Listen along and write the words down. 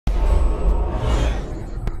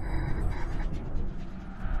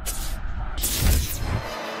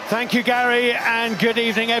Thank you, Gary, and good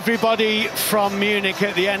evening, everybody, from Munich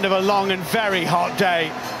at the end of a long and very hot day.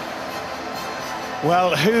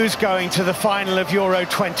 Well, who's going to the final of Euro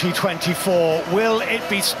 2024? Will it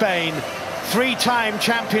be Spain, three-time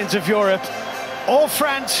champions of Europe, or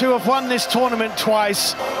France, who have won this tournament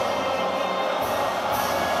twice?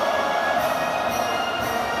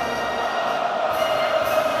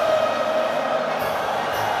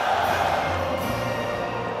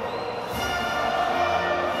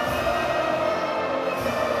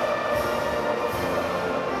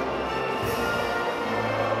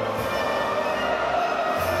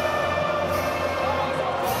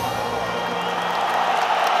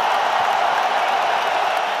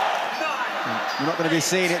 You're not going to be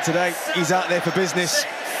seeing it today. He's out there for business.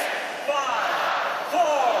 5, 4,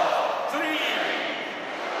 3.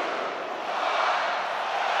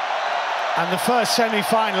 And the first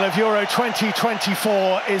semi-final of Euro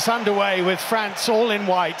 2024 is underway with France all in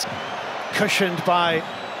white, cushioned by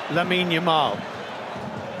Lamine Yamal.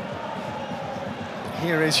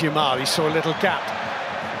 Here is Yamal. He saw a little gap.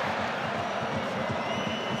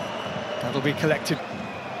 That'll be collected.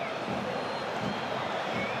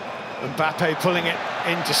 Mbappe pulling it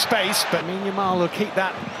into space, but Lamine Yamal will keep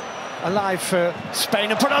that alive for Spain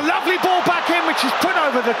and put a lovely ball back in, which is put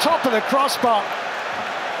over the top of the crossbar.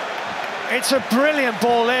 It's a brilliant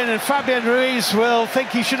ball in, and Fabian Ruiz will think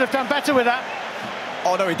he should have done better with that.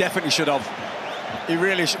 Oh no, he definitely should have. He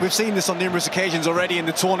really should. We've seen this on numerous occasions already in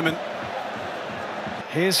the tournament.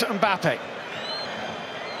 Here's Mbappe.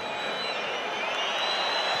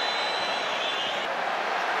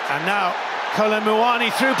 And now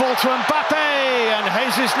Colomouani through ball to Mbappe, and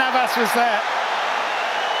Jesus Navas was there.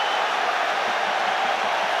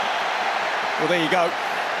 Well, there you go.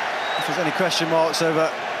 If there's any question marks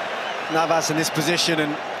over Navas in this position,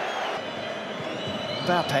 and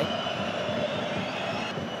Mbappe.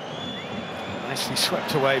 Nicely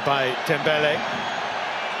swept away by Dembele.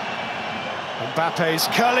 Mbappe's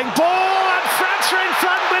curling ball, and France are in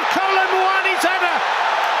front with Colomouani's header.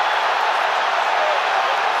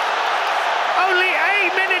 Only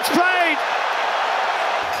 8 minutes played.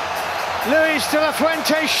 Luis de la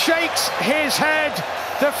Fuente shakes his head.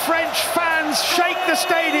 The French fans shake the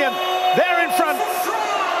stadium. They're in front.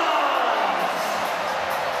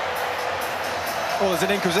 well, there's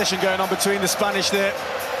an inquisition going on between the Spanish there.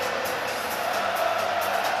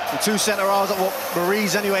 The two centre-halves, well,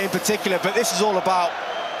 Maurice anyway in particular, but this is all about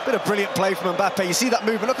a bit of brilliant play from Mbappe. You see that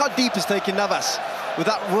movement, look how deep he's taking Navas with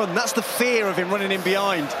that run. That's the fear of him running in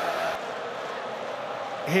behind.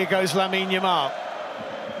 Here goes Lamine Yamal.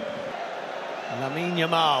 Lamine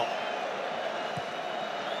Yamal.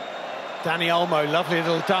 Dani Olmo, lovely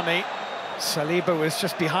little dummy. Saliba was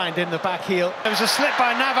just behind in the back heel. There was a slip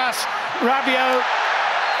by Navas. Rabiot.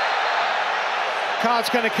 Card's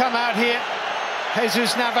going to come out here.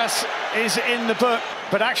 Jesus Navas is in the book.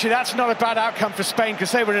 But actually, that's not a bad outcome for Spain,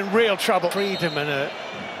 because they were in real trouble. Freedom and a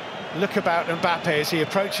look about Mbappe as he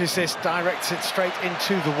approaches this, directs it straight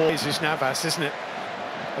into the wall. Jesus Navas, isn't it?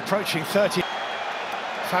 Approaching 30.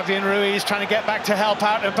 Fabian Ruiz trying to get back to help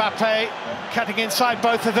out Mbappe, cutting inside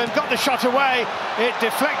both of them, got the shot away, it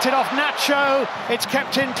deflected off Nacho, it's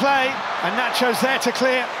kept in play, and Nacho's there to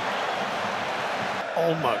clear.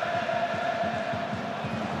 Olmo.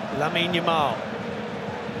 Lamine Yamal.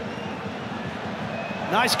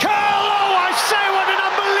 Nice curl! Oh, I say, what an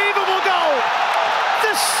unbelievable goal!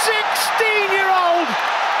 The 16-year-old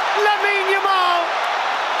Lamine Yamal.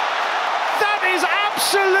 That is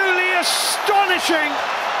absolutely astonishing.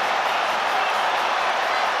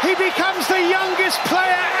 He becomes the youngest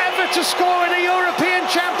player ever to score in a European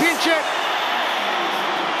Championship.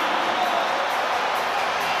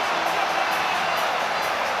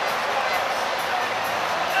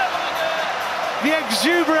 The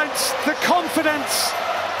exuberance, the confidence,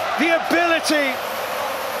 the ability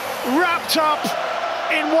wrapped up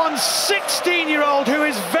in one 16-year-old who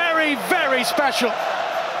is very, very special.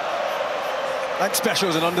 That special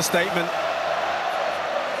is an understatement.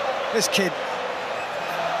 This kid,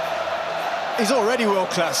 he's already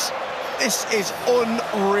world-class. This is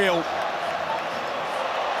unreal.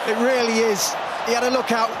 It really is. He had a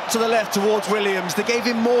look out to the left towards Williams. They gave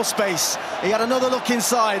him more space. He had another look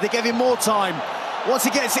inside. They gave him more time. Once he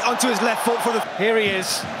gets it onto his left foot for the... Here he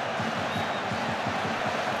is.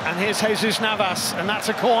 And here's Jesus Navas, and that's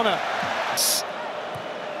a corner.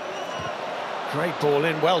 Great ball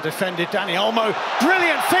in, well defended, Dani Olmo.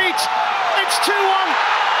 Brilliant feet! It's 2-1!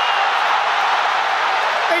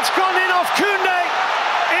 It's gone in off Koundé.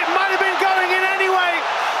 It might have been going in anyway,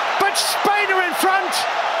 but Spain are in front.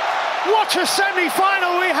 What a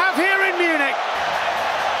semi-final we have here in Munich.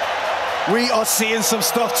 We are seeing some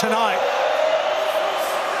stuff tonight.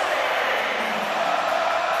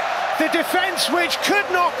 The defence, which could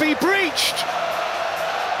not be breached,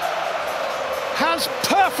 has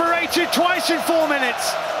perforated twice in 4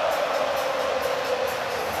 minutes.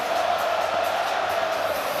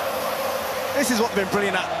 This is what they've been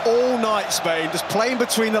brilliant at all night, Spain. Just playing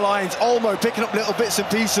between the lines, Olmo picking up little bits and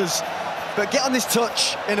pieces. But get on this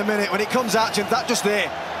touch in a minute, when it comes out to him, that just there.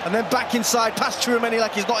 And then back inside, past Tchouaméni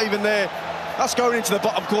like he's not even there. That's going into the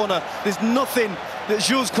bottom corner. There's nothing that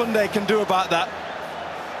Jules Koundé can do about that.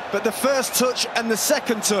 But the first touch and the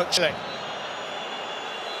second touch.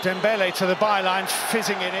 Dembele to the byline,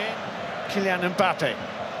 fizzing it in. Kylian Mbappe.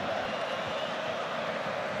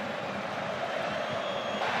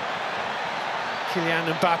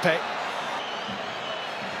 Kylian Mbappe.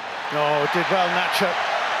 Oh, did well, Nacho.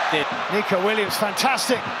 Did. Nico Williams,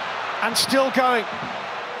 fantastic. And still going.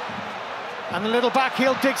 And the little back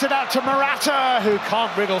heel digs it out to Morata, who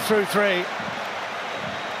can't wriggle through three.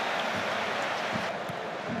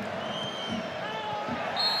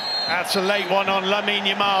 That's a late one on Lamine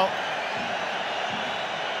Yamal.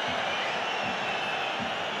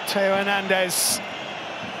 Theo Hernandez.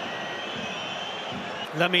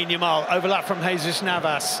 Lamine Yamal, overlap from Jesus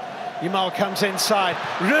Navas. Yamal comes inside.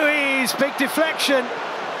 Ruiz, big deflection.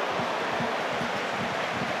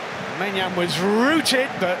 Maignan was rooted,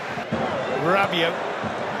 but Rabiot.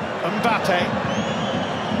 Mbappe.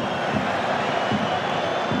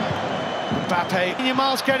 Mbappe.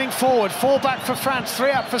 Yamal's getting forward. 4 back for France,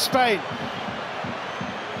 3 up for Spain.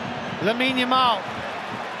 Lamine Yamal.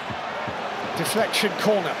 Deflection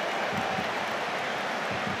corner.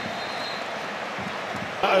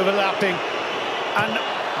 Overlapping. And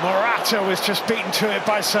Morata was just beaten to it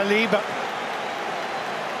by Saliba.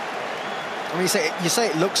 I mean, you say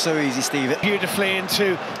it looks so easy, Steve. Beautifully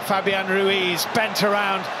into Fabian Ruiz, bent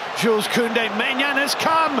around Jules Koundé. Maignan has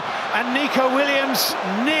come, and Nico Williams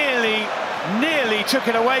nearly took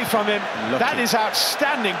it away from him. Lucky. That is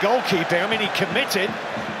outstanding goalkeeping. I mean, he committed.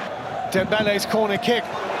 Dembele's corner kick,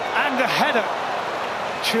 and the header.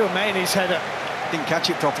 Tchouaméni's header. Didn't catch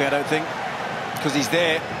it properly, I don't think, because he's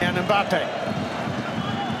there. And Mbappe.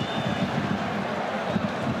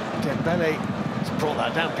 Dembele has brought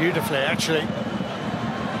that down beautifully, actually.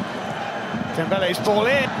 Dembele's ball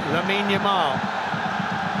in. Lamine Yamal.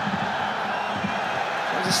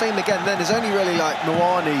 It's the same again then. There's only really like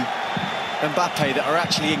Mouani and Mbappe that are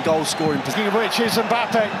actually in goal-scoring position. Which is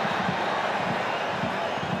Mbappe.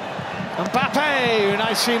 Mbappe,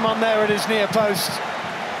 nice seam on there at his near post.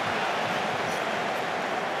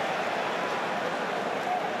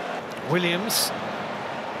 Williams.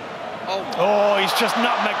 Oh, he's just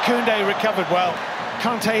nutmegged. Koundé recovered well.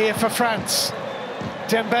 Kanté here for France.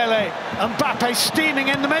 Dembele. Mbappe steaming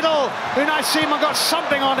in the middle. Unai Simon got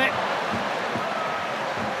something on it.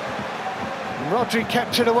 Rodri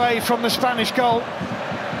kept it away from the Spanish goal.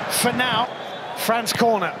 For now, France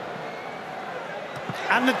corner.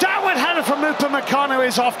 And the downward header from Upamecano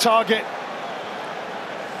is off target.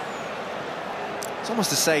 It's almost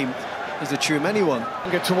the same as the Tchouaméni one.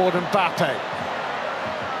 Toward Mbappe.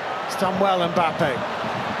 It's done well, Mbappe.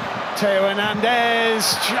 Theo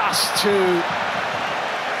Hernandez, just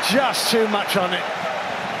too much on it.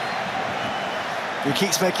 He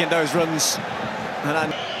keeps making those runs.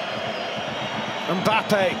 And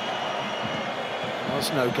Mbappe.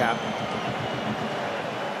 There's no gap.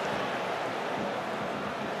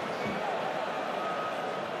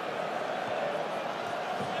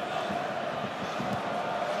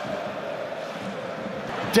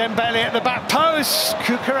 Dembele at the back post.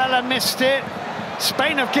 Cucurella missed it.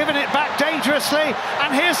 Spain have given it back dangerously.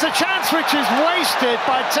 And here's the chance, which is wasted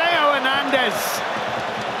by Theo Hernandez.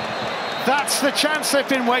 That's the chance they've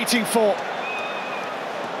been waiting for.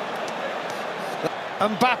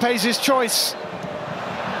 Mbappe's his choice.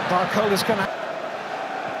 Barcola's going to...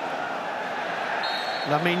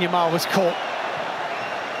 Lamine Yamal was caught.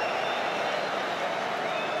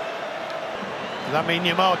 Lamine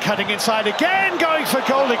Yamal cutting inside again, going for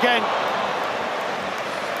goal again.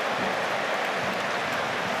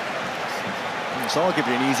 It's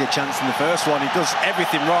arguably an easier chance than the first one. He does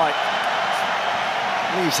everything right.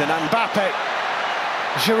 Leaves an Mbappe.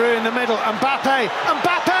 Giroud in the middle. Mbappe.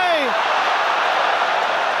 Mbappe!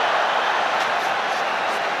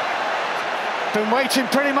 Been waiting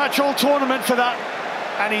pretty much all tournament for that.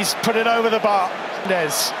 And he's put it over the bar.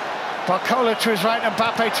 There's Barcola to his right,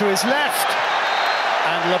 Mbappe to his left.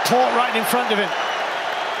 And Laporte right in front of him.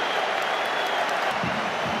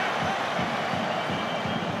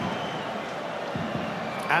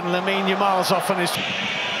 And Lamine Yamal's off on his...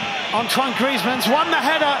 Antoine Griezmann's won the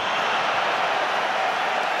header.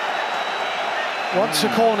 wants a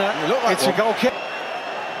corner. Like it's one. a goal kick.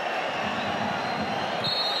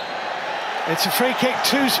 It's a free kick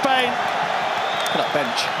to Spain. That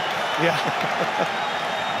bench. Yeah.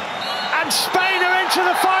 And Spain are into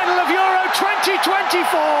the final of Euro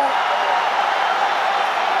 2024.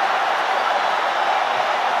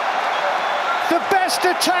 The best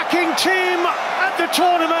attacking team at the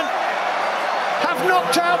tournament have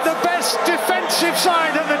knocked out the best defensive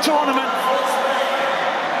side at the tournament.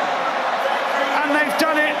 And they've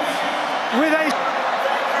done it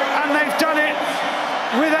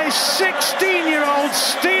with a 16-year-old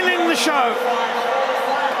stealing the show.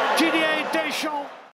 Didier Deschamps.